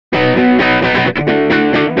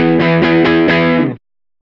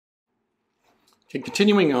Okay,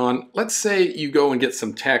 continuing on, let's say you go and get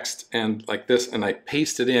some text and like this, and I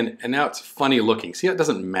paste it in, and now it's funny looking. See how it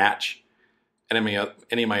doesn't match any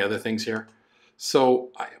of my other things here?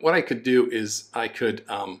 So what I could do is I could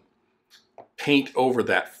paint over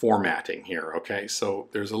that formatting here, okay? So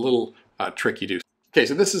there's a little trick you do. Okay,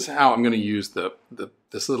 so this is how I'm going to use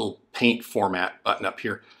this little paint format button up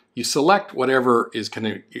here. You select whatever is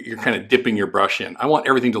you're kind of dipping your brush in. I want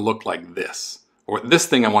everything to look like this. Or this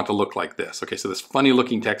thing I want to look like this. Okay, so this funny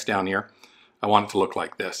looking text down here, I want it to look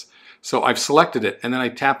like this. So I've selected it, and then I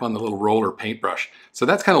tap on the little roller paintbrush. So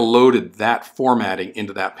that's kind of loaded that formatting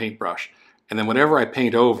into that paintbrush. And then whatever I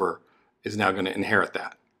paint over is now going to inherit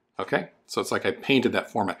that. Okay, so it's like I painted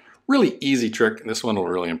that format. Really easy trick, and this one will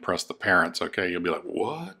really impress the parents. Okay, you'll be like,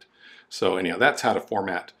 what? So anyhow, that's how to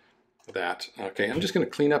format that. Okay, I'm just going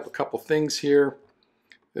to clean up a couple things here.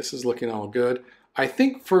 This is looking all good. I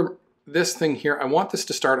think for this thing here, I want this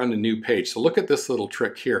to start on a new page. So look at this little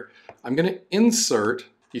trick here. I'm going to insert,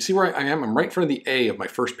 you see where I am? I'm right in front of the A of my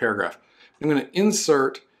first paragraph. I'm going to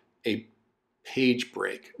insert a page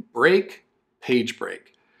break. Break, page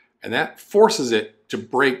break. And that forces it to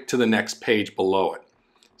break to the next page below it.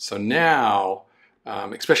 So now,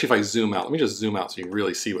 especially if I zoom out, let me just zoom out so you can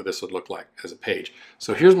really see what this would look like as a page.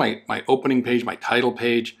 So here's my opening page, my title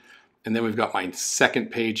page, and then we've got my second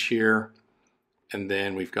page here. And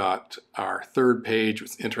then we've got our third page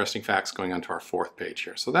with interesting facts going on to our fourth page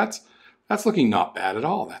here. So that's looking not bad at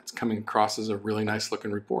all. That's coming across as a really nice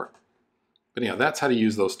looking report. But yeah, that's how to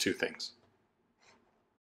use those two things.